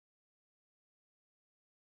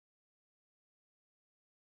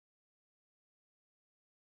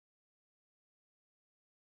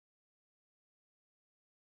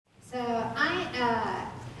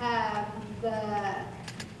have the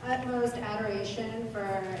utmost adoration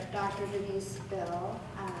for Dr. Denise Bill.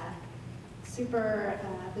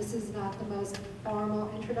 This is not the most formal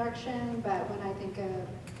introduction, but when I think of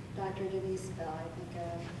Dr. Denise Bill, I think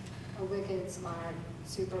of a wicked, smart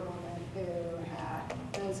superwoman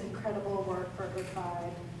who does incredible work for her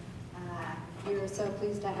tribe. We are so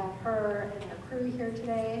pleased to have her and her crew here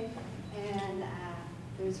today, and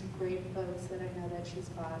there's great folks that I know that she's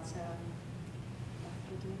brought, so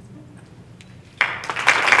Dr. Denise Bill.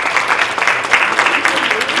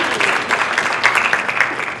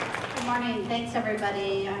 Good morning. Thanks,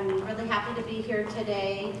 everybody. I'm really happy to be here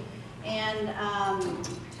today. And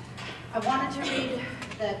I wanted to read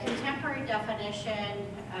the contemporary definition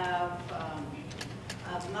of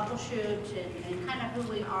Muckleshoot and kind of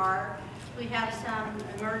who we are. We have some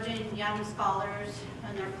emerging young scholars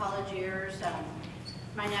in their college years.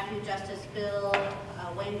 My nephew, Justice Bill,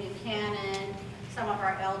 Wayne Buchanan, some of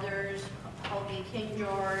our elders, Hoagie King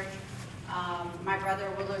George, my brother,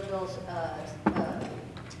 Willard Bill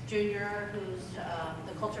Jr., who's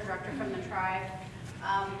the culture director from the tribe.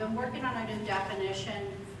 Been working on a new definition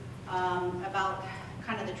about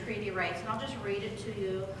kind of the treaty rights, and I'll just read it to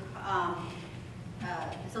you.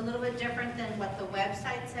 It's a little bit different than what the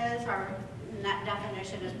website says. That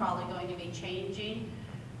definition is probably going to be changing.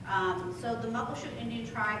 So the Muckleshoot Indian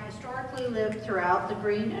tribe historically lived throughout the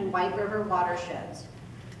Green and White River watersheds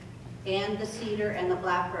and the Cedar and the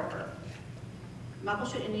Black River.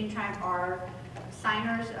 Muckleshoot Indian tribe are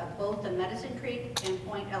signers of both the Medicine Creek and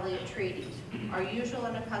Point Elliott treaties. Our usual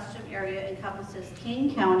and accustomed area encompasses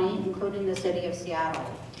King County, including the city of Seattle.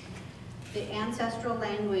 The ancestral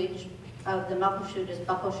language of the Muckleshoot is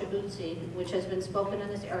Muckleshootsi, which has been spoken in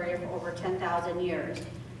this area for over 10,000 years.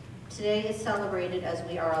 Today is celebrated as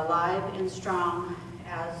we are alive and strong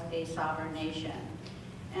as a sovereign nation.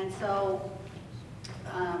 And so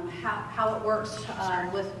how it works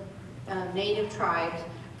with native tribes,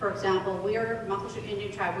 for example, we're Muckleshoot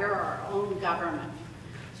Indian tribe, we're our own government.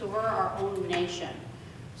 So we're our own nation.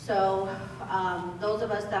 So those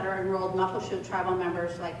of us that are enrolled Muckleshoot tribal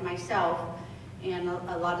members like myself, and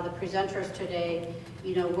a lot of the presenters today,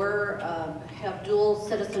 you know, have dual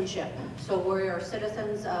citizenship. So we are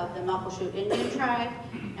citizens of the Muckleshoot Indian tribe,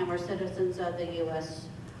 and we're citizens of the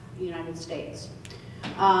United States.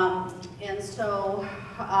 And so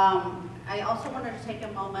I also wanted to take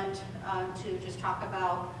a moment to just talk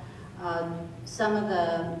about some of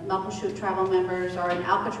the Muckleshoot tribal members are in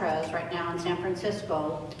Alcatraz right now in San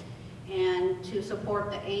Francisco, and to support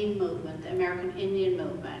the AIM movement, the American Indian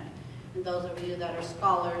movement. And those of you that are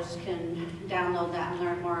scholars can download that and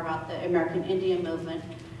learn more about the American Indian movement.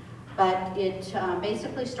 But it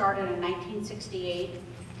basically started in 1968,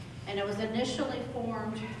 and it was initially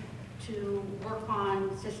formed to work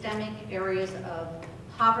on systemic areas of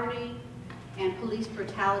poverty and police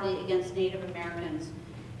brutality against Native Americans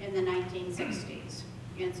in the 1960s.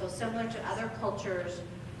 And so similar to other cultures,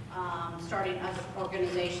 starting other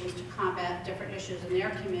organizations to combat different issues in their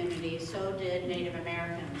communities, so did Native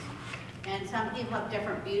Americans. And some people have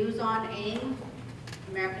different views on AIM,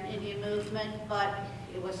 American Indian Movement, but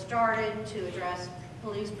it was started to address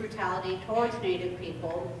police brutality towards Native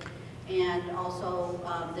people and also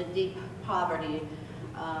the deep poverty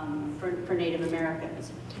for Native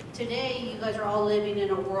Americans. Today, you guys are all living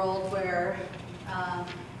in a world where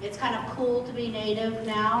it's kind of cool to be Native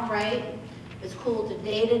now, right? It's cool to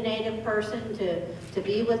date a Native person, to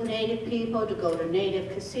be with Native people, to go to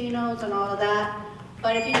Native casinos and all of that.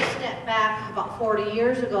 But if you just step back about 40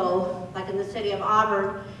 years ago, like in the city of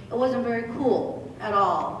Auburn, it wasn't very cool at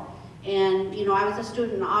all. And you know, I was a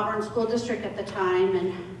student in the Auburn School District at the time,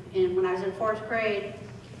 and when I was in 4th grade,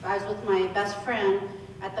 I was with my best friend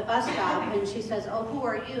at the bus stop, and she says, "Oh, who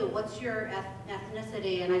are you? What's your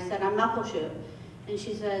ethnicity?" And I said, "I'm Muckleshoot." And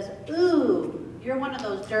she says, "Ooh, you're one of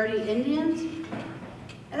those dirty Indians?"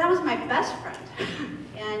 And that was my best friend.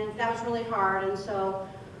 And that was really hard. And so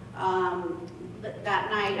that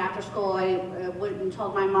night after school, I went and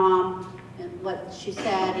told my mom what she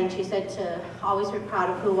said, and she said to always be proud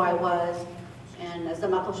of who I was and as the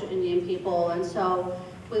Muckleshoot Indian people. And so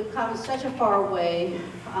we've come such a far way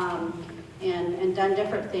and done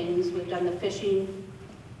different things. We've done the fishing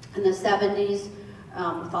in the 70s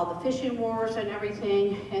with all the fishing wars and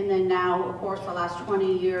everything. And then now, of course, the last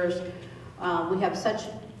 20 years, we have such,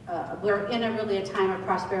 we're in really a time of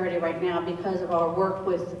prosperity right now because of our work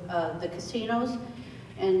with the casinos.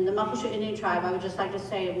 And the Muckleshoot Indian tribe, I would just like to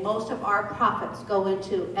say, most of our profits go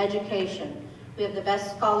into education. We have the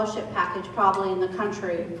best scholarship package probably in the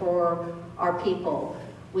country for our people.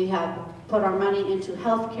 We have put our money into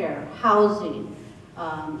healthcare, housing,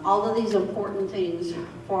 all of these important things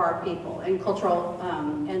for our people, and cultural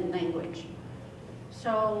and language.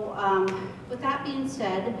 So with that being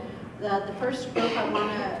said, the first group I want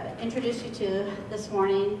to introduce you to this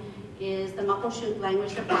morning is the Muckleshoot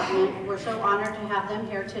Language Department. We're so honored to have them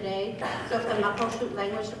here today. So if the Muckleshoot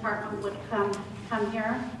Language Department would come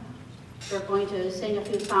here, they're going to sing a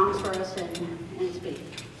few songs for us and speak.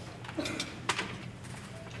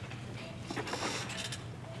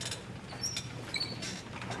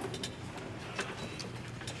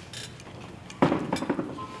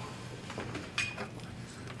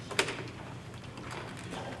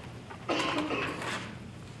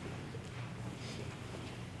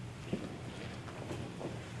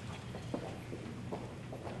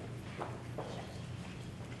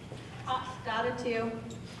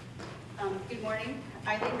 Good morning.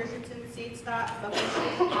 Eileen Richardson, Seedstock,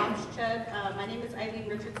 Muckleshoot. My name is Eileen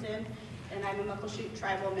Richardson, and I'm a Muckleshoot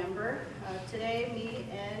Tribal member. Today, me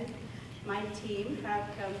and my team have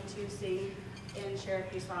come to sing and share a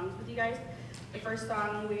few songs with you guys. The first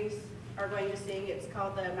song we are going to sing, it's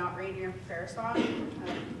called the Mount Rainier Prayer Song.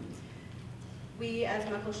 We, as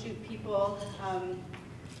Muckleshoot people,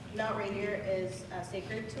 Mount Rainier is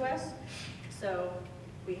sacred to us, so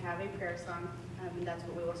we have a prayer song. And that's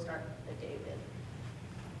what we will start the day with.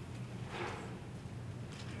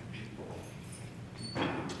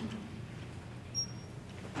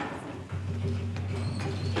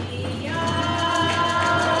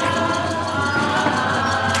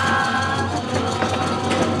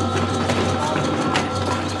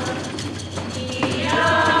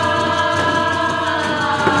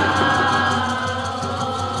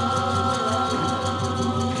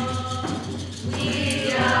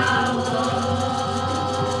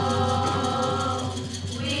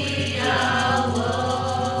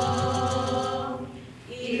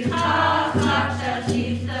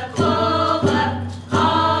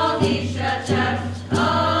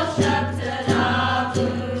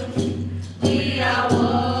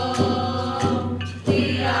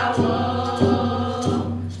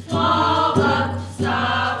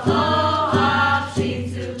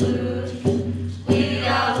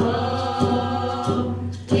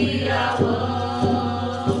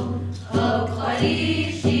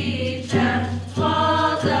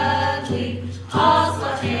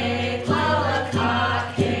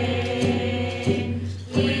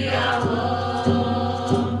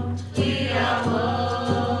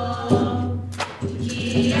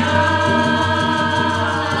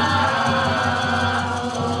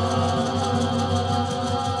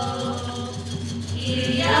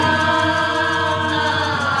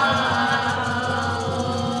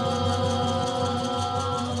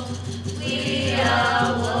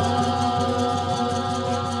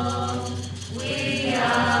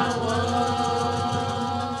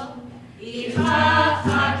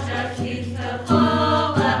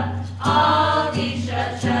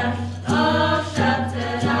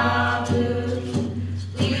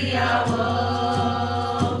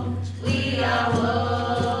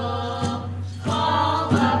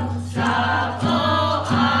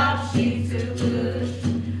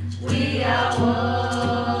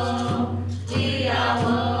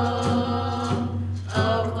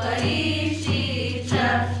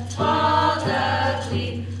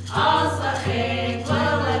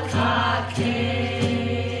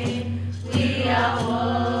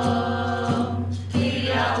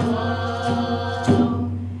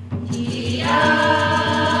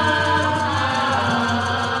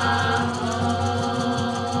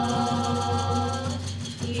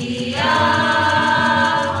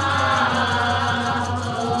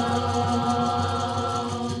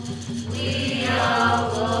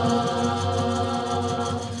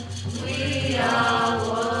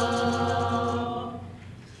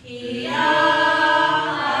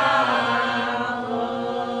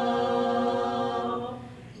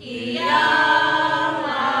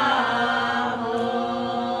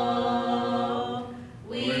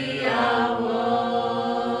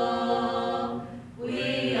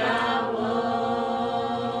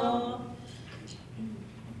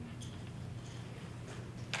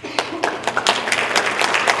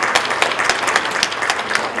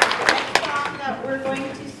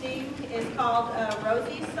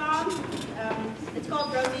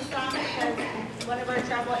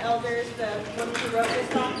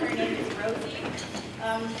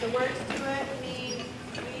 The words to it mean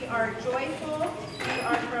we are joyful, we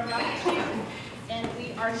are from Muckleshoot, and we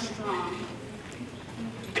are strong.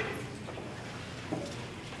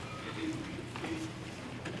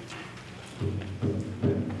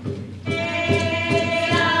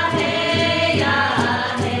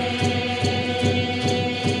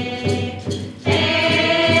 Hey,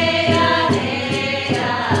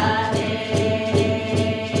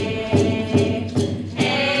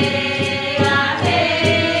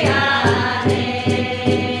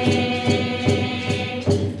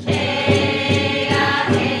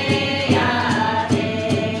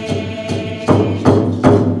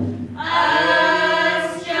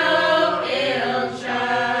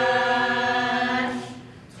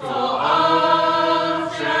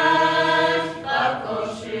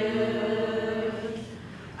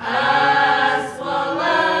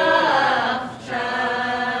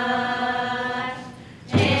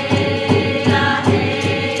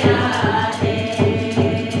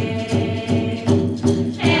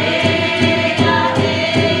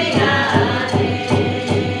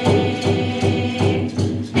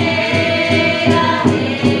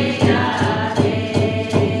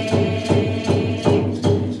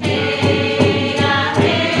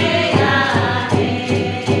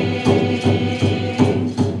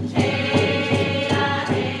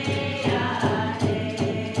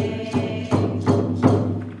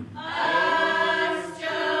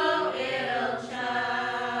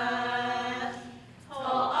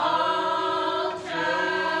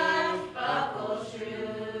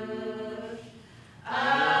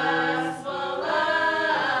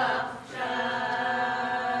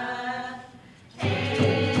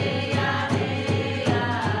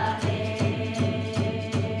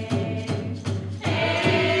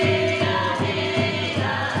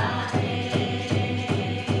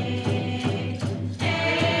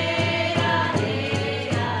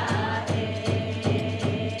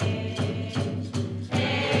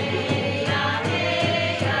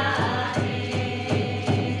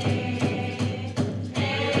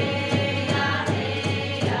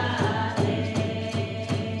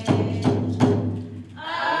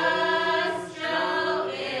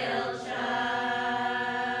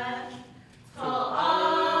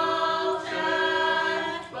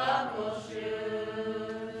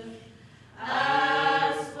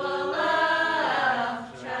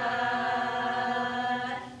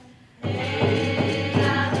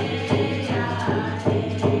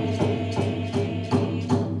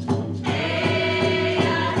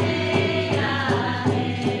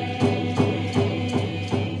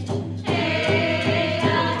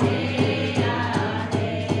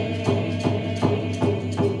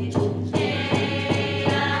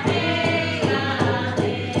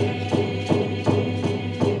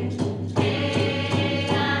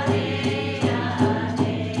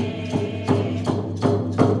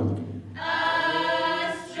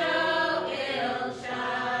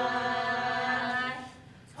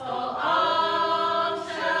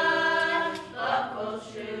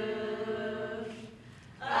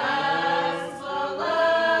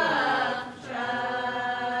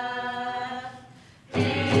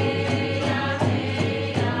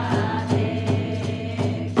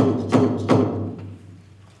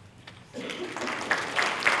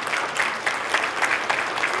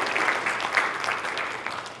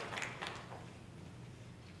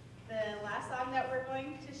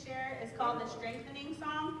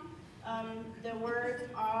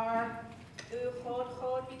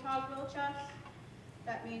 chod mitagwilchas.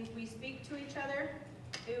 That means we speak to each other.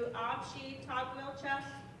 U abshi tagwilchas,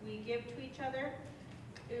 we give to each other.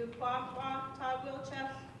 U kwakwa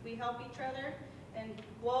tagwilchas, we help each other. And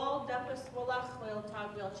wal dapus walachwil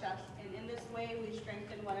tagwilchas. And in this way, we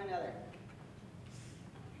strengthen one another.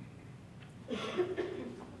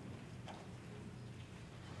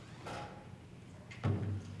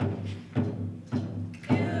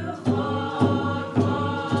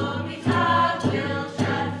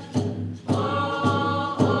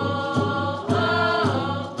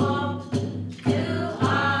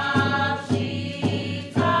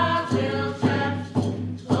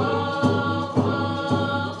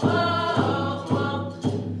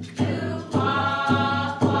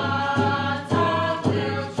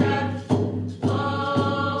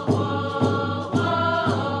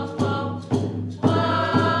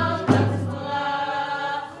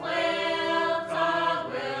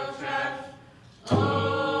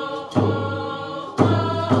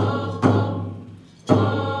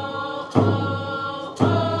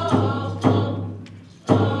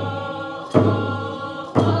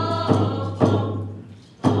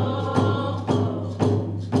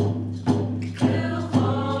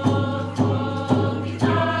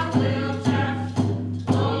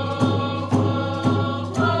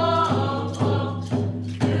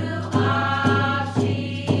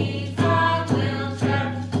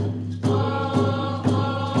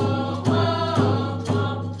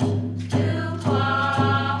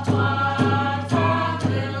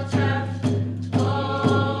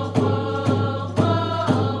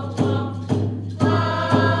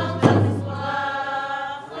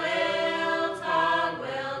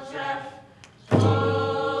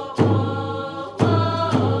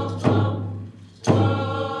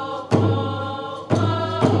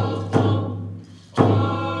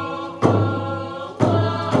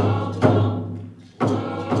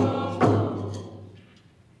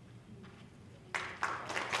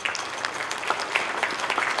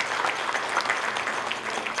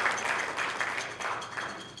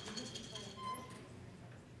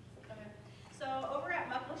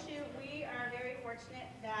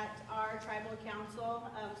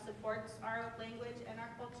 Supports our language and our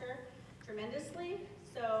culture tremendously.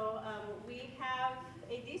 So we have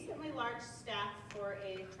a decently large staff for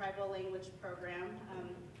a tribal language program.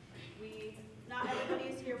 Not everybody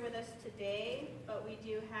is here with us today, but we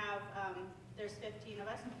do have, there's 15 of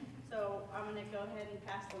us. So I'm going to go ahead and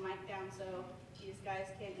pass the mic down so these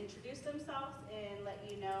guys can introduce themselves and let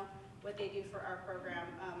you know what they do for our program.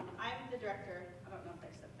 I'm the director. I don't know if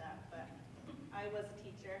I said that, but I was a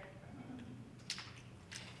teacher.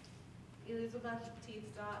 Elizabeth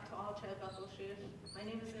Teedstott to all Chad Muckleshoot. My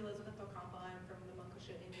name is Elizabeth Ocampo. I'm from the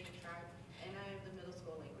Muckleshoot Indian Tribe, and I am the middle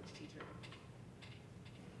school language teacher.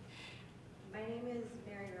 My name is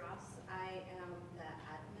Mary Ross. I am the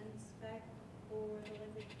admin spec for the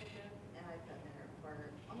language program, and I've been there for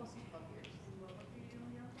almost 12 years. Oh,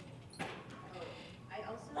 I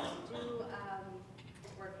also do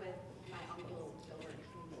work with my uncle, Gilbert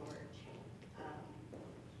King George,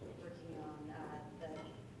 working on the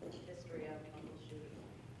history of Muckleshoot.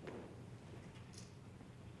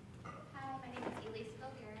 Hi, my name is Elise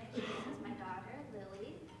Bilgarish. This is my daughter,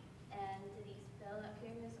 Lily, and Denise Bill up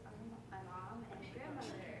here is my mom and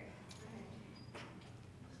grandmother.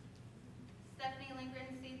 Stephanie Lindgren,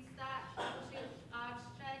 Seedstock, Muckleshoot,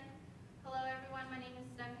 Obstetric. Hello everyone, my name is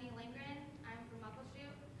Stephanie Lindgren. I'm from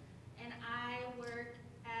Muckleshoot, and I work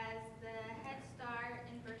as the Head Start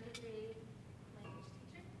and first grade language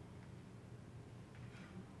teacher.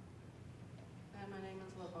 Hi, my name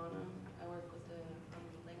is Lavana. I work with the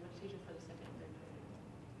language teacher for the second and third grade.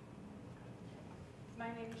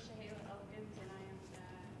 My name is Shayla Elkins, and I am the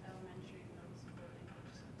elementary middle school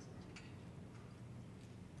language substitute.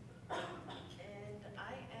 And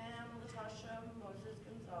I am Latasha Moses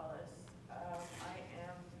Gonzalez. I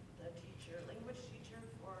am the language teacher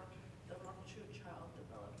for the Muckleshoot Child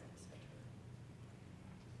Development Center.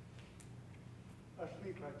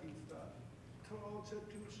 Ashmi Praktinstad. Total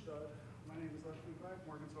Chiptushad. My name is Ashmi Clark,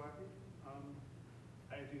 Morgan Swaki.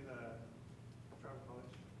 I do the Tribal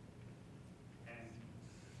College and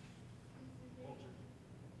culture.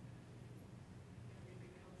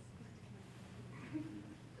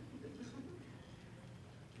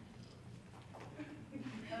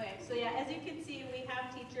 Okay, so yeah, as you can see, we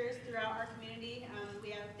have teachers throughout our community.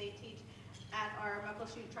 They teach at our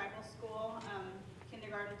Muckleshoot Tribal School,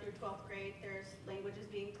 kindergarten through 12th grade. There's languages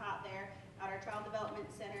being taught there at our Child Development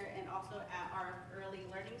Center and also at our Early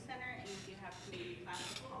Learning Center, and we do have community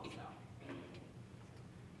classes also.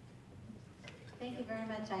 Thank you very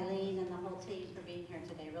much, Eileen, and the whole team for being here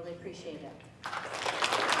today. Really appreciate it.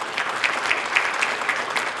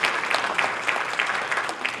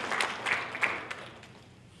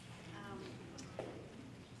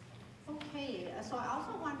 Okay, so I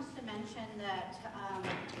also wanted to mention that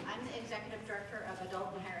I'm the Executive Director of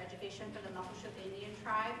Adult and Higher Education for the Muckleshoot Indian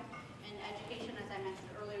Tribe. And education, as I mentioned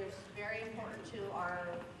earlier, is very important to our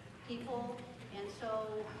people. And so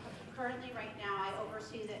currently, right now, I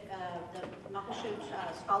oversee the Muckleshoot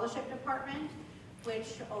Scholarship Department,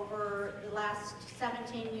 which over the last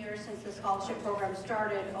 17 years since the scholarship program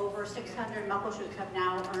started, over 600 Muckleshoots have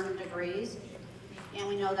now earned degrees. And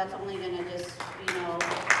we know that's only going to just, continue on.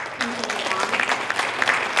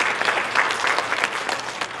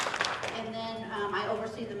 And then I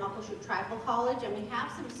oversee the Muckleshoot Tribal College, and we have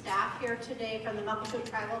some staff here today from the Muckleshoot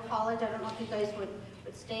Tribal College. I don't know if you guys would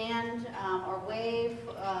stand or wave.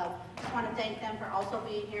 Just want to thank them for also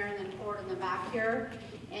being here, and then forward in the back here.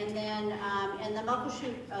 And then and the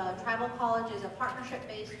Muckleshoot Tribal College is a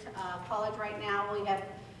partnership-based college right now. We have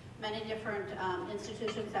many different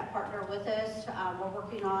institutions that partner with us. We're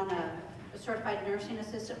working on a certified nursing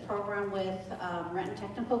assistant program with Renton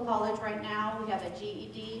Technical College right now. We have a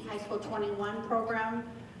GED, High School 21 program.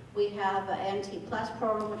 We have an NT Plus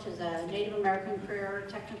program, which is a Native American Career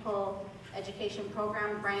Technical Education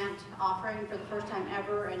Program grant offering for the first time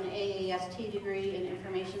ever an AAST degree in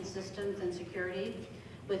Information Systems and Security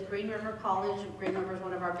with Green River College. Green River is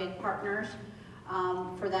one of our big partners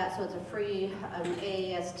for that, so it's a free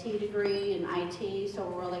AAST degree in IT, so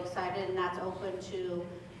we're really excited, and that's open to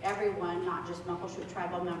everyone, not just Muckleshoot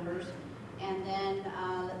Tribal members. And then,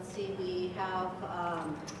 let's see, we have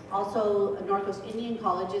also Northwest Indian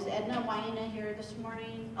College. Is Edna Waina here this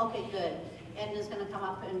morning? Okay, good. Edna's going to come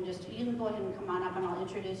up and you can go ahead and come on up and I'll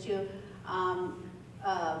introduce you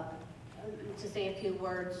to say a few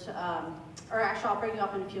words, or actually I'll bring you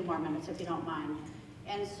up in a few more minutes if you don't mind.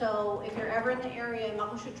 And so if you're ever in the area,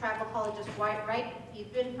 Muckleshoot Tribal College is right,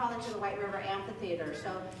 you've been probably to the White River Amphitheater.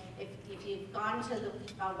 So if you've gone to the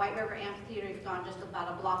White River Amphitheater, you've gone just about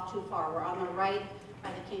a block too far. We're on the right by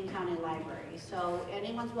the King County Library. So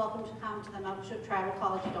anyone's welcome to come to the Muckleshoot Tribal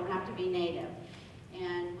College. You don't have to be native.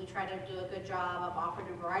 And we try to do a good job of offering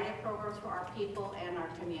a variety of programs for our people and our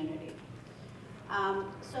community.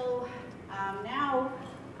 Now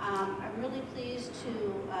I'm really pleased to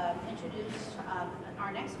introduce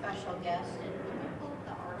our next special guest. And can we pull up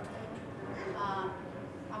the article?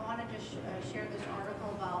 I want to just share this article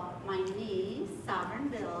about my niece, Sovereign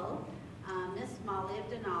Bill, Miss Molly of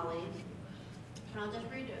Denali. And I'll just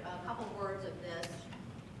read a couple words of this.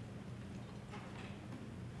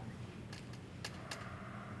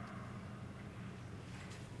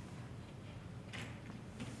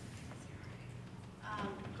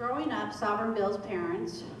 Growing up, Sovereign Bill's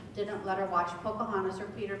parents didn't let her watch Pocahontas or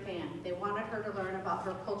Peter Pan. They wanted her to learn about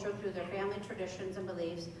her culture through their family traditions and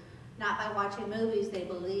beliefs, not by watching movies they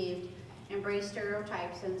believed embraced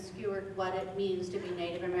stereotypes and skewered what it means to be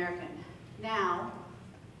Native American. Now,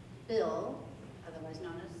 Bill, otherwise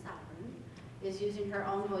known as Sovereign, is using her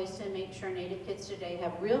own voice to make sure Native kids today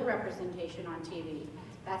have real representation on TV.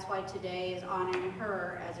 That's why today is honoring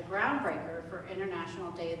her as a groundbreaker for International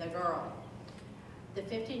Day of the Girl. The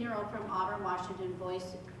 15-year-old from Auburn, Washington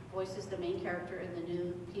voices the main character in the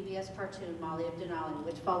new PBS cartoon, Molly of Denali,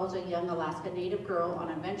 which follows a young Alaska Native girl on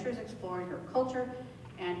adventures exploring her culture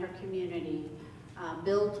and her community.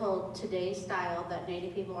 Bill told Today's Style that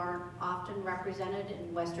Native people aren't often represented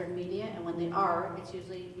in Western media, and when they are, it's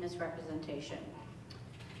usually misrepresentation.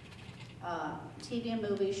 TV and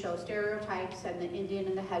movies show stereotypes and the Indian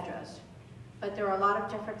in the headdress, but there are a lot of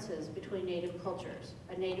differences between Native cultures.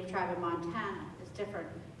 A Native tribe in Montana is different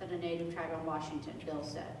than a Native tribe in Washington, Bill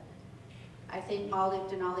said. I think Molly of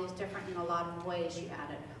Denali is different in a lot of ways, she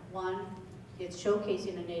added. One, it's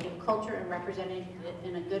showcasing a Native culture and representing it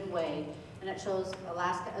in a good way, and it shows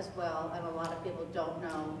Alaska as well, and a lot of people don't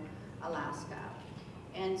know Alaska.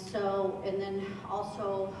 And so, and then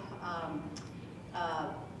also,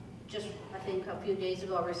 just I think a few days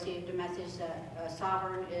ago I received a message that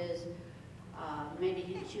Sovereign is, maybe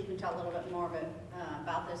you can tell a little bit more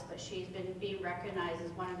about this, but she's been being recognized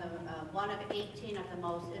as one of 18 of the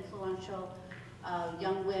most influential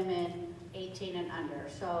young women 18 and under.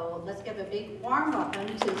 So let's give a big warm welcome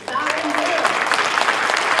to Sovereign Bill.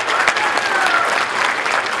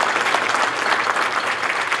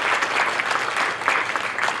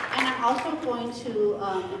 And I'm also going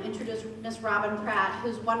to introduce Miss Robin Pratt,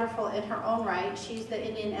 who's wonderful in her own right. She's the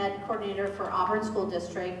Indian Ed Coordinator for Auburn School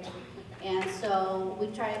District. And so we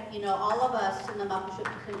try, all of us in the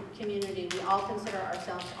Muckleshoot community, we all consider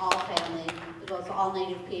ourselves all family, as well as all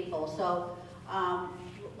Native people. So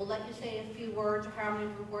We'll let you say a few words, or how many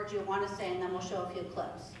words you want to say, and then we'll show a few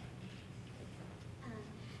clips.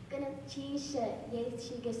 Gonna cheese yet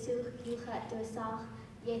she gasuch you had to saw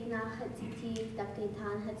yet na had city that the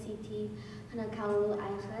tan had city and a cow I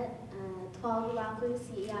had 12 lapu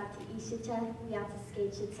see at Ishita we have to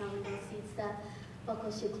skate it some of the seats that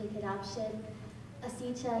buckle should click it option a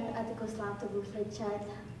seat chat at the coslap to booflet chat.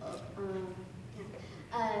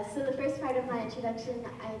 So the first part of my introduction,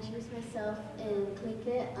 I introduced myself in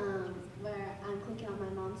Tlingit, where I'm Tlingit on my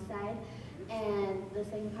mom's side. And the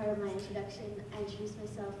second part of my introduction, I introduced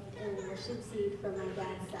myself in Muckleshoot from my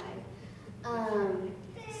dad's side.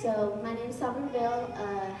 So my name is Bill.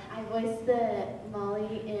 I voiced the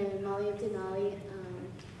Molly in Molly of Denali,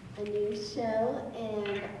 a new show,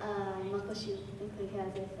 and Muckleshoot in Tlingit,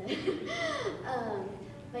 as I said.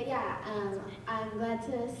 But yeah, I'm glad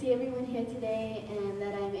to see everyone here today and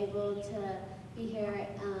that I'm able to be here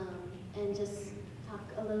and just talk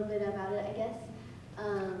a little bit about it, I guess.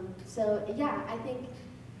 So yeah, I think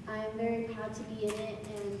I'm very proud to be in it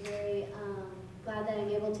and very glad that I'm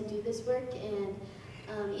able to do this work.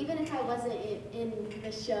 And even if I wasn't in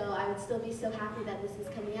the show, I would still be so happy that this is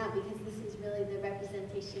coming out because this is really the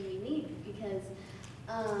representation we need because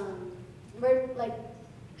we're like,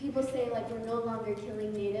 people say like we're no longer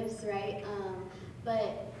killing natives, right?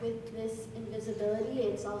 But with this invisibility,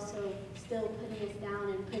 it's also still putting us down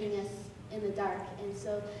and putting us in the dark. And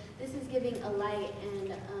so this is giving a light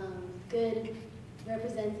and good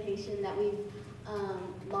representation that we've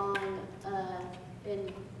long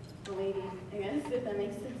been awaiting, I guess, if that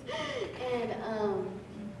makes sense. And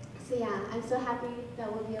so yeah, I'm so happy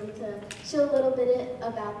that we'll be able to show a little bit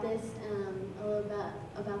about this, a little bit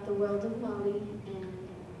about the world of Mali. And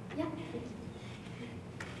yeah, thank you.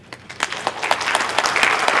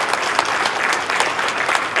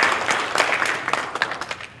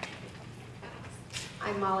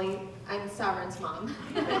 I'm Molly. I'm Sovereign's mom,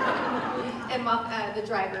 and the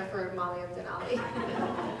driver for Molly of Denali.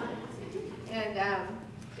 And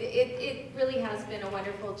it really has been a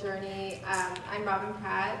wonderful journey. I'm Robin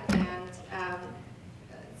Pratt, and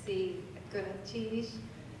let's see, Gunachish.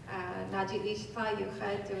 Naji Ishpa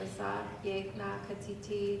Yuchad Duasa Yegna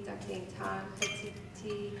Katiti Dakin Tan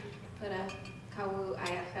Katiti Puna Kawu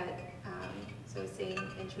Ayachet. So same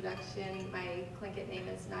introduction. My Tlingit name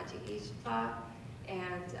is Naji Ishpa,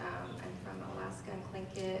 and I'm from Alaska and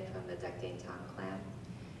Tlingit from the Dakdaintan clan.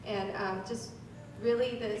 And just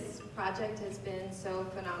really this project has been so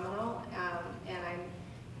phenomenal, and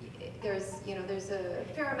there's a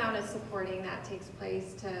fair amount of supporting that takes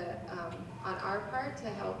place on our part to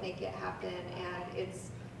help make it happen, and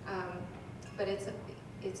but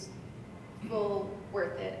it's full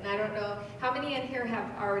worth it. And I don't know how many in here have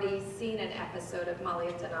already seen an episode of Molly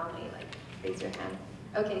of Denali. Like, raise your hand.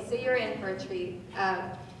 Okay, so you're in for a treat.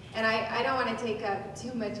 And I don't want to take up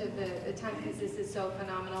too much of the time because this is so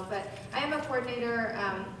phenomenal, but I am a coordinator.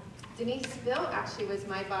 Denise Bill actually was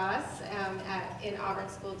my boss in Auburn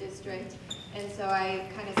School District, and so I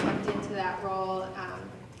kind of stepped into that role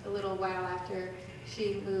a little while after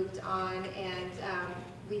she moved on. And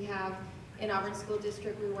we have, in Auburn School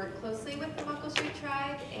District, we work closely with the Muckleshoot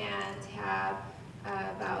Tribe and have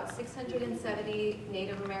about 670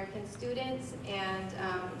 Native American students, and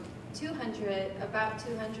about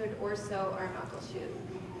 200 or so are Muckleshoot,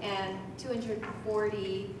 and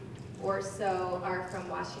 240 or so are from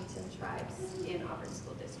Washington tribes in Auburn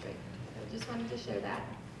School District. So just wanted to share that.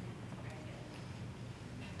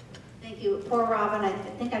 Thank you. Poor Robin, I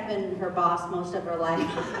think I've been her boss most of her life.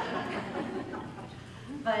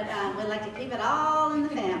 But we'd like to keep it all in the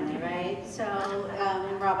family, right? So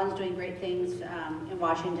Robin's doing great things in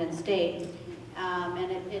Washington State.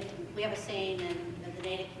 And we have a saying in the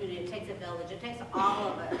Native community, it takes a village. It takes all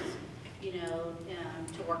of us,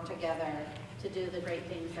 to work together to do the great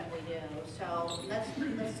things that we do. So let's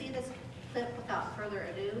see this clip without further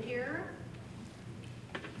ado here.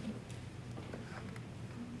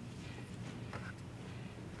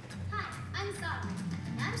 Hi, I'm Sovereign.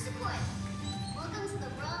 And I'm Sequoia. Welcome to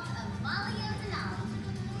the world of Molly of Denali.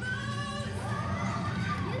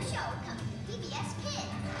 A new show coming to PBS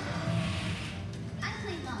Kids. I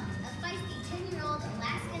play Molly, a feisty 10-year-old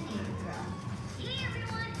Alaska Native girl. Hey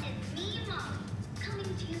everyone, it's me, Molly, coming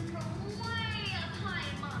to you from way up high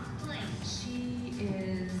in Mom's Lake. She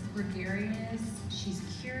is gregarious, she's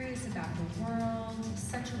curious about the world,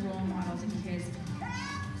 such a role model to kids.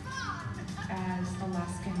 As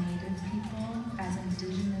Alaska Native people, as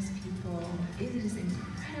Indigenous people, it is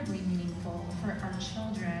incredibly meaningful for our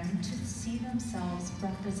children to see themselves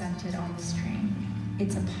represented on the screen.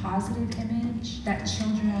 It's a positive image that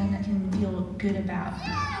children can feel good about.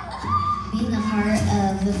 Being a part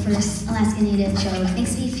of the first Alaska Native show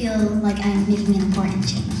makes me feel like I'm making an important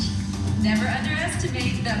change. Never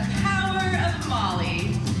underestimate the power of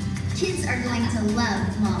Molly. Kids are going to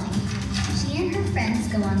love Molly. She and her friends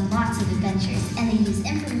go on lots of adventures, and they use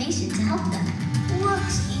information to help them.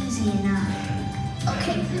 Looks easy enough.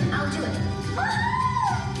 Okay, I'll do it.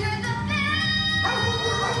 You're the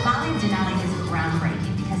best! Molly of Denali is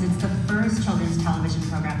groundbreaking because it's the first children's television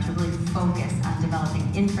program to really focus on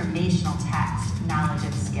developing informational text, knowledge,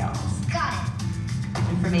 and skills. Got it.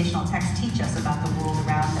 Informational texts teach us about the world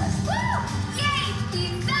around us. Woo! Yay!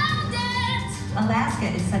 We found it! Alaska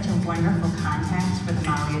is such a wonderful context for the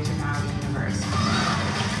Molly of Denali universe.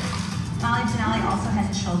 Molly of Denali also has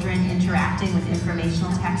children interacting with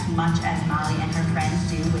informational text much as Molly and her friends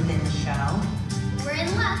do within the show. We're in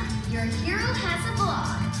luck. Your hero has a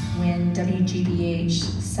blog. When WGBH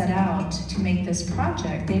set out to make this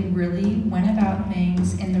project, they really went about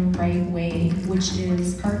things in the right way, which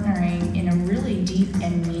is partnering in a really deep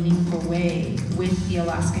and meaningful way with the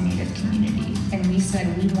Alaska Native community. And we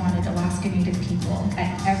said we wanted Alaska Native people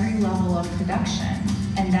at every level of production,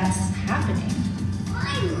 and that's happening.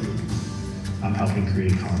 Finally! I'm helping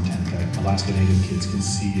create content that Alaska Native kids can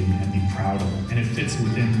see and be proud of. And it fits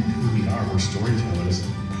within who we are. We're storytellers.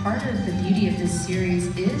 Part of the beauty of this series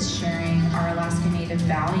is sharing our Alaska Native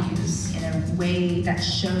values in a way that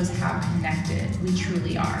shows how connected we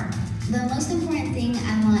truly are. The most important thing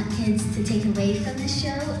I want kids to take away from this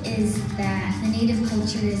show is that the Native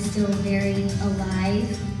culture is still very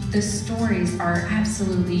alive. The stories are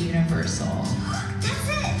absolutely universal. That's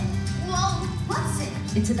it! Well, what's it?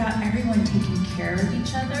 It's about everyone taking care of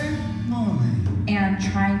each other and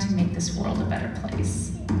trying to make this world a better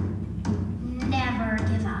place. Never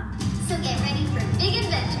give up. So get ready for big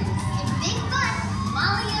adventures and big fun.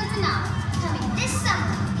 Molly of Denali, coming this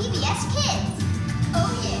summer, PBS Kids.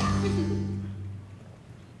 Oh yeah.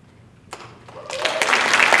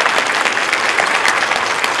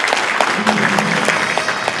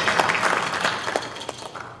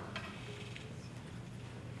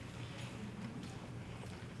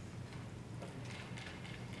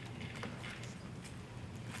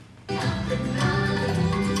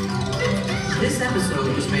 This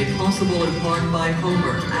episode was made possible in part by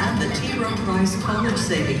Homer and the T. Rowe Price College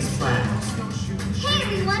Savings Plan. Hey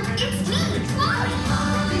everyone, it's me, Molly.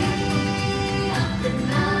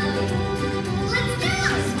 Let's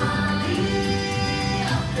dance.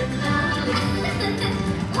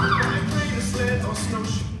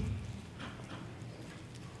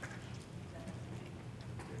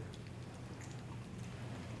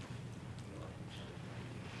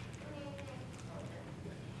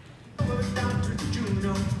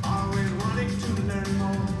 Always wanting to learn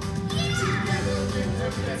more. Together with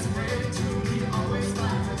her best friend too, we always by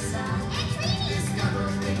her side.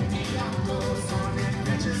 Discovering the outdoors on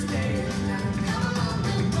adventures day and night. Come along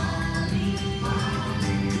with Molly.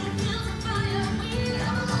 Who feels the fire?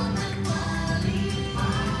 Come along with Molly.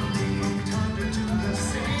 From thunder to the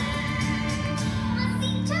sea. Let's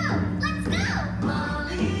see too. Let's go.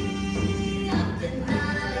 Molly up and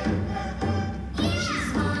night. She's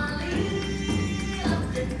Molly.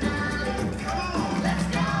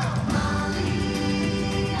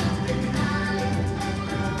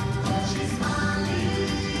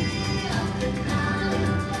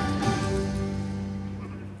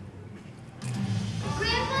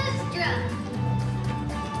 Grandpa's drunk.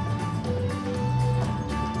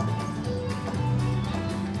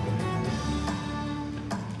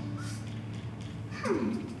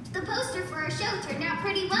 The poster for our show turned out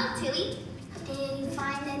pretty well, Tilly. Did you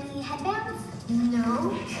find any headbands?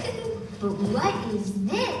 No. But what is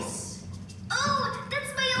this? Oh,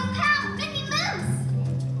 that's my old pal, Minnie Mouse.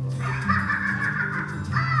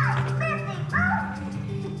 Hi, Minnie Mouse.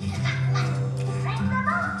 Sing the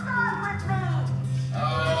mouse song with me.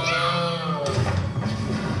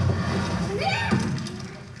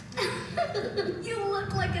 You look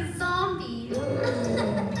like a zombie.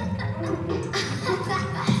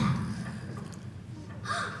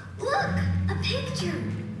 Look, a picture.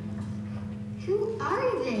 Who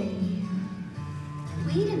are they?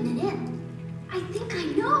 Wait a minute. I think I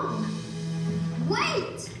know.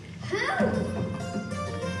 Wait, who?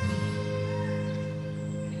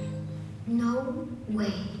 No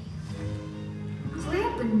way.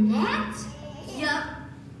 Grandpa Nat? Yup.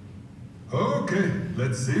 Okay,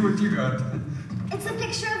 let's see what you got. It's a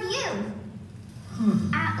picture of you.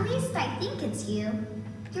 At least I think it's you.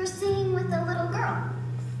 You're singing with a little girl.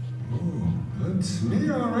 Oh, that's me,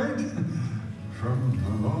 all right. From a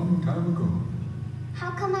long time ago.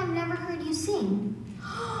 How come I've never heard you sing?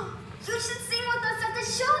 You should sing with us at the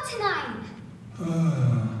show tonight.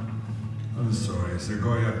 I'm sorry,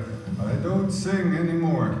 Sequoia. I don't sing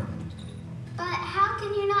anymore. But how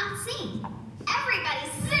can you not sing? Everybody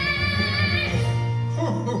sing!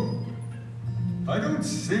 Oh, I don't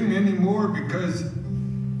sing anymore because...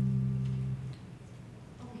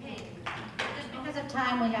 Okay, just because of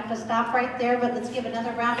time, we have to stop right there, but let's give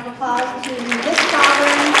another round of applause to Miss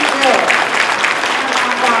Sovereign Bill.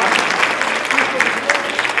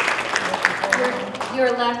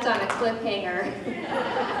 You're left on a cliffhanger.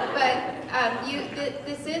 But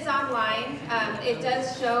this is online. It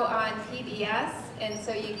does show on PBS, and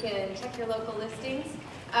so you can check your local listings.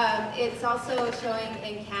 It's also showing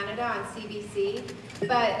in Canada on CBC.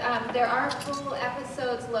 But there are full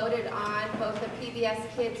episodes loaded on both the PBS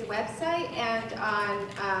Kids website and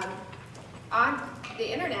on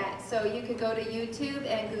the internet. So you could go to YouTube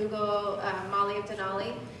and Google Molly of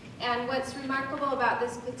Denali. And what's remarkable about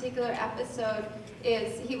this particular episode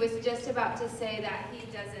is he was just about to say that he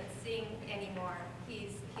doesn't sing anymore.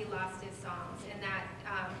 He lost his songs, and that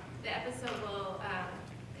the episode will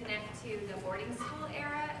connect to the boarding school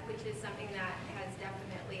era, which is something that has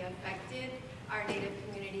definitely affected our Native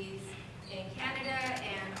communities in Canada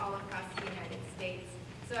and all across the United States.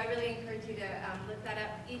 So I really encourage you to look that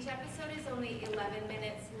up. Each episode is only 11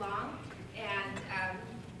 minutes long, and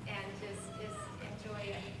just enjoy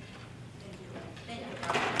it. Thank you.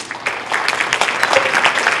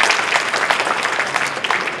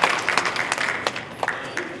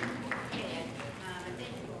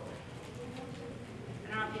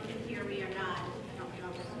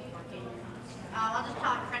 I'll just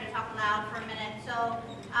try to talk loud for a minute. So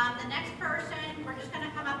the next person, we're just going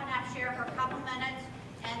to come up and have share for a couple minutes,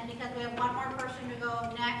 and because we have one more person to go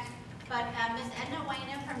next. But Ms. Edna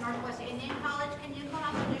Wayne from Northwest Indian College, can you come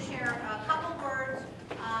up and just share a couple words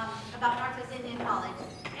about Northwest Indian College?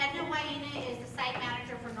 Edna Wayne is the site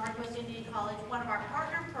manager for Northwest Indian College, one of our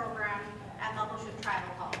partner programs at Muckleshoot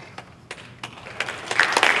Tribal College.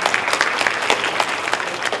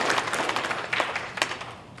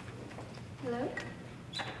 Hello.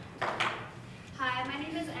 Hi, my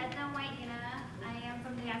name is Edna Whiteina. I am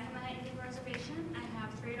from the Yakima Indian Reservation. I have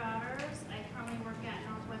 3 daughters. I currently work at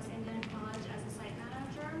Northwest Indian College as a site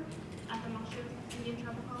manager at the Muckleshoot Indian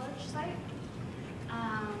Tribal College site.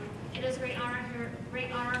 It is a great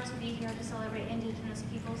honor to be here to celebrate Ingenious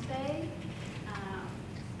Peoples Day.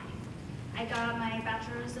 I got my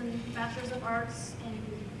bachelor's of arts in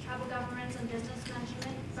tribal governance and business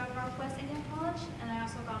management from Northwest Indian College, and I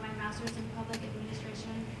also got my master's in public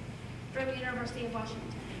administration from the University of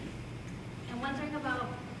Washington. And one thing about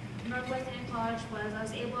Northwest Indian College was I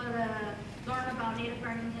was able to learn about Native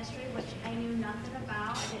American history, which I knew nothing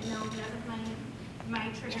about. I didn't know none of my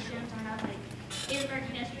traditions or not like Native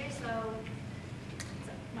American history, so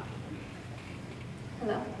no.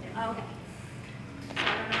 Hello? Oh, okay. So I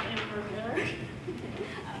don't know if we're good.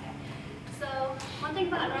 Okay. So one thing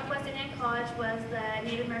about Northwest Indian College was the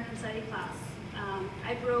Native American Study class.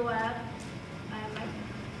 I grew up, my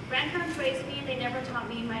grandparents raised me, they never taught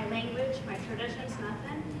me my language, my traditions,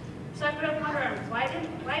 nothing. So I grew up wondering, why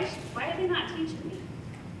are they not teaching me?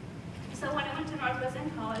 So when I went to Northwest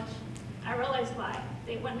Indian College, I realized why.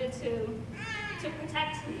 They wanted to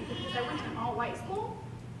protect me because I went to an all-white school.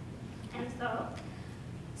 And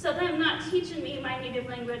so them not teaching me my native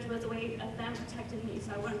language was a way of them protecting me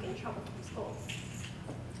so I wouldn't get in trouble from school.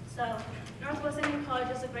 So Northwest Indian College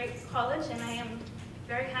is a great college, and I am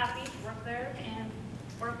very happy to work there and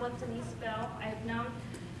work with Denise Bill. I've known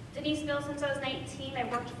Denise Bill since I was 19. I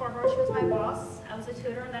worked for her. She was my boss. I was a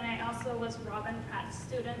tutor, and then I also was Robin Pratt's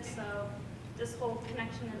student, so this whole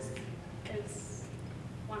connection is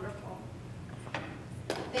wonderful.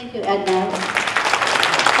 Thank you, Edna.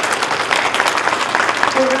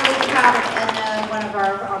 We're really proud of Edna, one of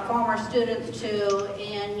our former students too,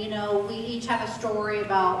 and you know, we each have a story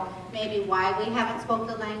about maybe why we haven't spoken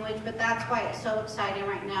the language, but that's why it's so exciting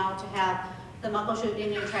right now to have the Muckleshoot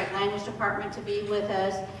Indian Tribe Language Department to be with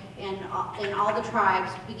us, and all the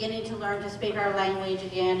tribes beginning to learn to speak our language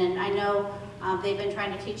again. And I know they've been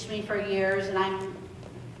trying to teach me for years, and I'm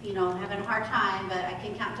having a hard time, but I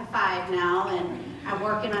can count to 5 now, and I'm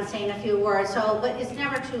working on saying a few words. So, but it's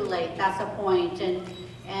never too late. That's the point.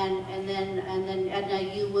 And then Edna,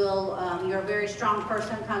 you will. You're a very strong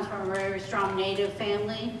person. Comes from a very strong Native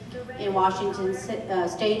family in Washington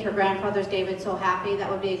State. Her grandfather's David So Happy. That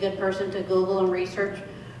would be a good person to Google and research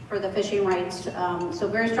for the fishing rights. So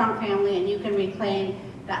very strong family, and you can reclaim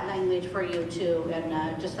that language for you too,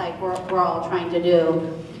 and just like we're all trying to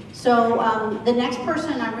do. So the next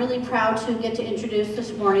person I'm really proud to get to introduce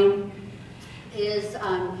this morning is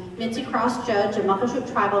Mitzi Cross Judge, a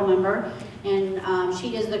Muckleshoot Tribal member, and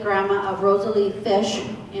she is the grandma of Rosalie Fish,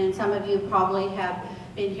 and some of you probably have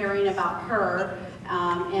been hearing about her.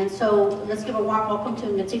 And so let's give a warm welcome to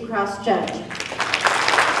Mitzi Cross Judge.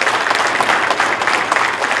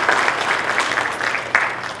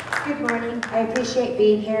 Good morning. I appreciate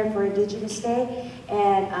being here for Indigenous Day,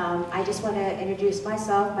 and I just want to introduce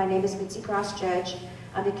myself. My name is Mitzi Cross Judge.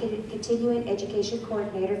 I'm the Continuing Education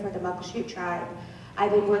Coordinator for the Muckleshoot Tribe.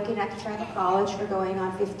 I've been working at the Tribal College for going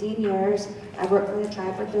on 15 years. I've worked for the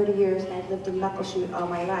tribe for 30 years, and I've lived in Muckleshoot all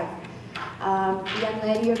my life. The young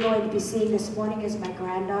lady you're going to be seeing this morning is my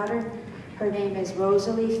granddaughter. Her name is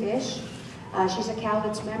Rosalie Fish. She's a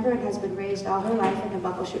Calvin's member and has been raised all her life in the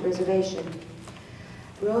Muckleshoot Reservation.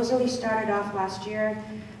 Rosalie started off last year.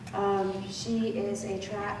 She is a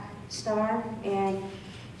track star, and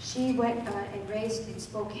she went and raced in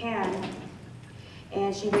Spokane,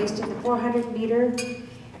 and she raced in the 400 meter,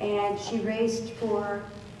 and she's racing for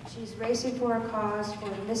a cause for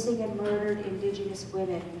missing and murdered Indigenous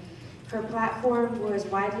women. Her platform was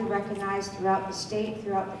widely recognized throughout the state,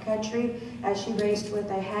 throughout the country, as she raced with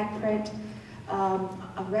a handprint,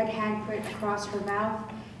 a red handprint across her mouth,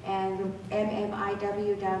 and the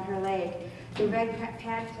MMIW down her leg. The red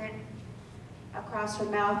handprint across her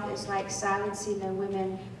mouth is like silencing the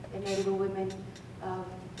women, the Native women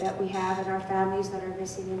that we have in our families that are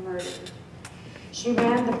missing and murdered. She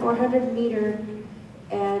ran the 400 meter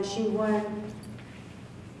and she won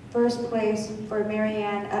first place for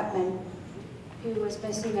Marianne Upman, who was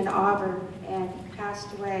missing in Auburn and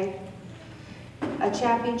passed away. A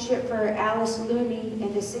championship for Alice Looney in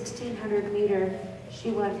the 1600 meter,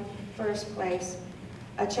 she won first place.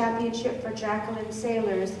 A championship for Jacqueline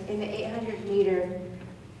Sailors in the 800 meter,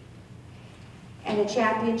 and a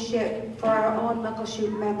championship for our own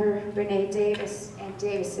Muckleshoot member, Renee Davis, and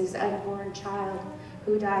Davis's unborn child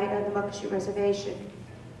who died on the Muckleshoot Reservation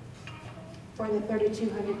for the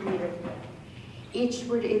 3200 meter. Each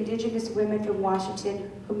were Indigenous women from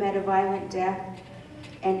Washington who met a violent death,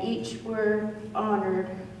 and each were honored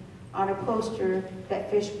on a poster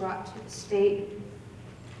that Fish brought to the state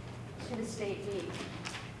meet.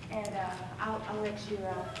 And I'll let you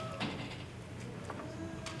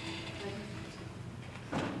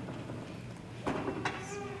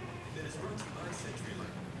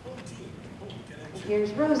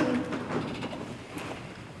here's Rosie.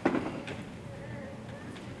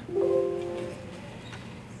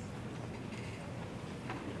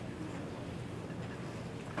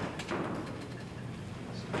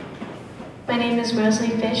 My name is Rosalie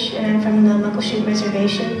Fish, and I'm from the Muckleshoot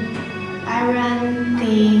Reservation. I run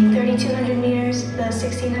the 3200 meters, the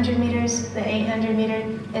 1600 meters, the 800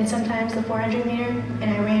 meter, and sometimes the 400 meter, and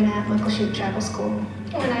I ran at Muckleshoot Tribal School.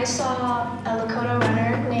 When I saw a Lakota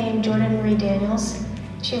runner named Jordan Marie Daniels,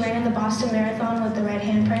 she ran in the Boston Marathon with the red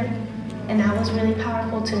handprint, and that was really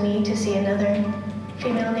powerful to me to see another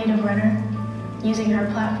female Native runner using her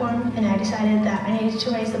platform, and I decided that I needed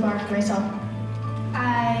to raise the bar for myself.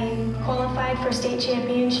 I qualified for state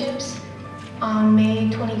championships on May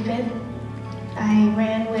 25th. I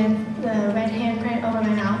ran with the red handprint over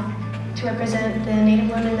my mouth to represent the Native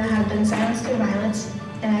women that have been silenced through violence,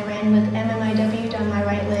 and I ran with MMIW down my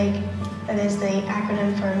right leg. That is the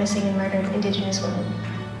acronym for Missing and Murdered Indigenous Women.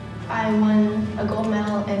 I won a gold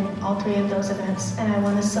medal in all three of those events, and I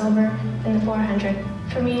won the silver in the 400.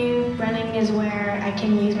 For me, running is where I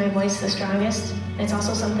can use my voice the strongest. It's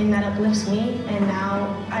also something that uplifts me, and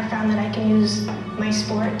now I found that I can use my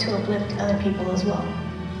sport to uplift other people as well.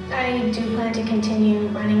 I do plan to continue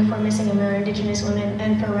running for missing and murdered Indigenous women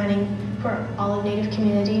and for running for all of Native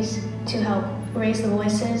communities to help raise the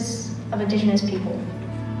voices of Indigenous people.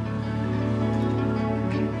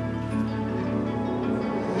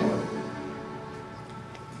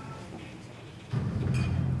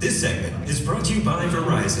 This segment is brought to you by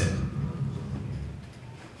Verizon.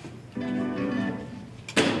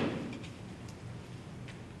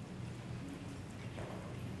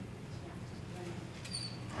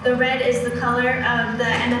 The red is the color of the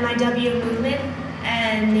MMIW movement,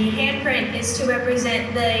 and the handprint is to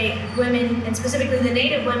represent the women, and specifically the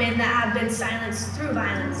Native women that have been silenced through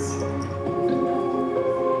violence.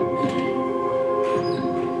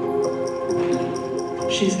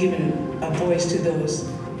 She's given a voice to those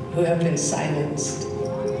who have been silenced.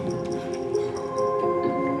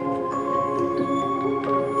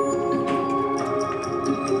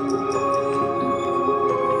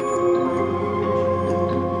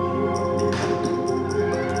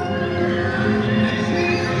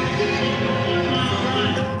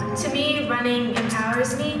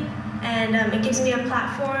 It gives me a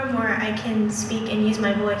platform where I can speak and use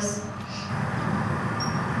my voice.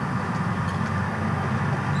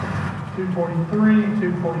 243,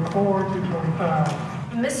 244,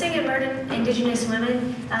 245. Missing and murdered Indigenous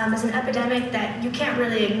women is an epidemic that you can't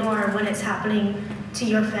really ignore when it's happening to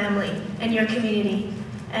your family and your community.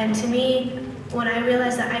 And to me, when I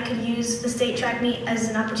realized that I could use the state track meet as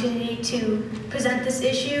an opportunity to present this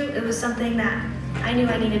issue, it was something that I knew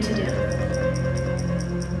I needed to do.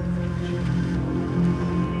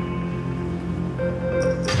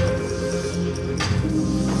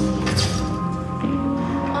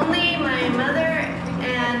 Only my mother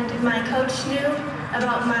and my coach knew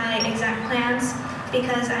about my exact plans,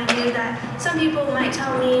 because I knew that some people might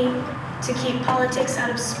tell me to keep politics out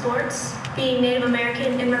of sports. Being Native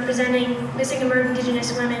American and representing missing and murdered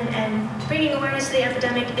Indigenous women and bringing awareness to the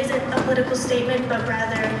epidemic isn't a political statement, but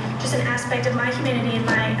rather just an aspect of my humanity and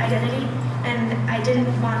my identity, and I didn't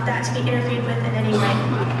want that to be interfered with in any way.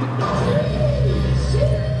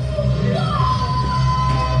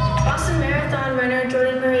 Boston Marathon runner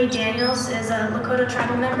Jordan Marie Daniels is a Lakota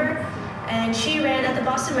tribal member, and she ran at the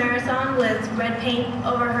Boston Marathon with red paint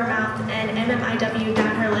over her mouth and MMIW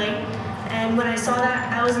down her leg. And when I saw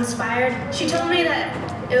that, I was inspired. She told me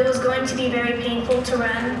that it was going to be very painful to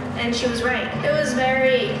run, and she was right. It was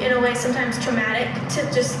very, in a way, sometimes traumatic to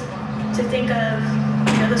think of,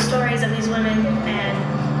 the stories of these women.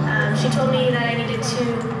 And she told me that I needed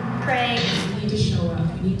to pray. We need to show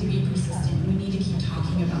up. We need to be persistent. We need to keep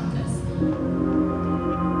talking about this.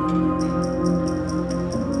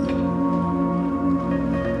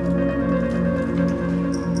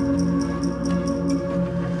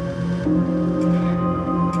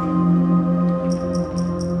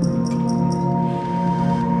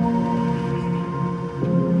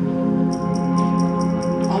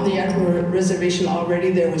 Reservation already,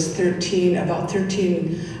 there was about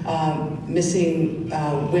 13 missing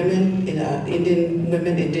women,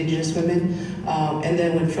 Indigenous women, and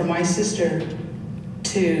then for my sister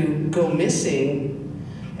to go missing,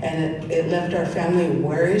 and it left our family,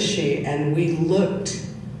 where is she? And we looked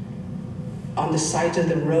on the sides of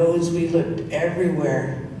the roads, we looked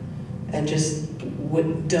everywhere, and just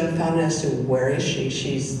dumbfounded as to where is she?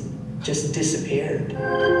 She's just disappeared.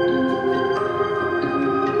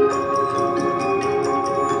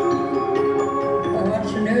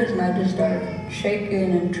 And I just started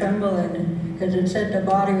shaking and trembling because it said the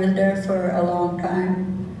body was there for a long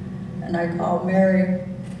time. And I called Mary,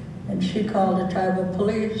 and she called the tribal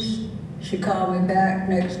police. She called me back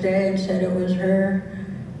next day and said it was her.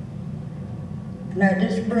 And I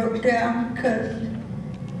just broke down because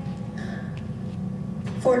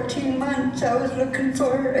 14 months I was looking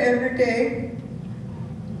for her every day,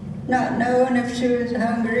 not knowing if she was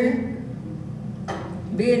hungry,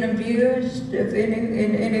 being abused in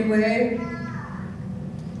any way,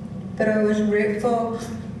 but I was grateful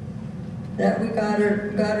that we got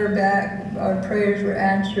her back. Our prayers were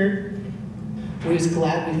answered. We was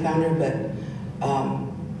glad we found her, but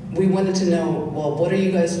we wanted to know, well, what are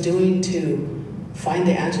you guys doing to find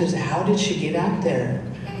the answers? How did she get out there?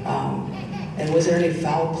 And was there any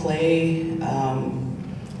foul play? And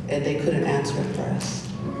they couldn't answer it for us.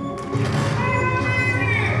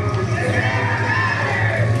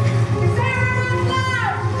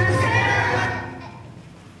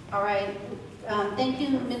 All right, thank you,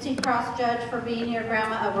 Mitzi Cross Judge, for being here,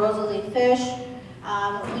 Grandma of Rosalie Fish.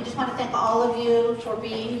 We just want to thank all of you for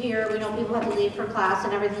being here. We know people have to leave for class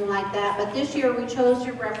and everything like that, but this year we chose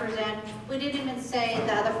to represent, we didn't even say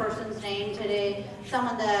the other person's name today,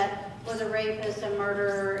 someone that was a rapist and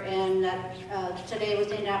murderer, and that today was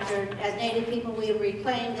named after. As Native people, we have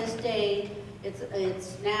reclaimed this day.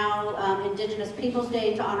 It's now Indigenous Peoples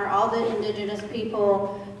Day to honor all the Indigenous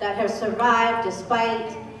people that have survived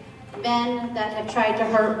despite men that have tried to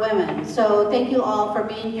hurt women. So thank you all for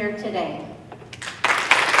being here today.